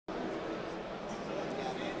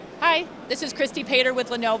Hi, this is Christy Pater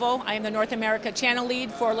with Lenovo. I am the North America channel lead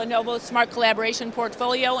for Lenovo's Smart Collaboration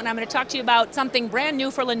portfolio, and I'm going to talk to you about something brand new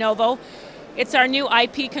for Lenovo. It's our new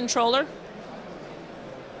IP controller.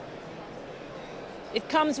 It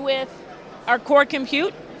comes with our core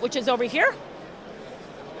compute, which is over here,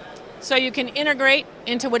 so you can integrate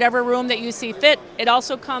into whatever room that you see fit. It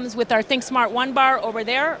also comes with our ThinkSmart One bar over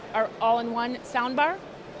there, our all-in-one sound bar.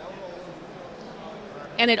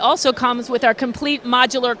 And it also comes with our complete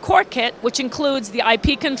modular core kit, which includes the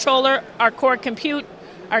IP controller, our core compute,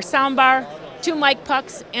 our soundbar, 2 mic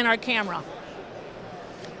pucks, and our camera.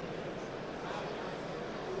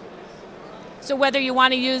 So whether you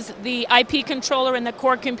want to use the IP controller and the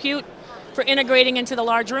core compute for integrating into the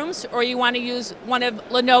large rooms, or you want to use one of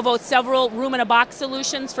Lenovo's several room-in-a-box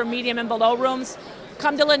solutions for medium and below rooms,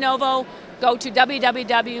 come to Lenovo, go to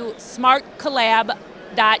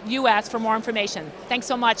www.smartcollab.us for more information. Thanks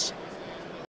so much.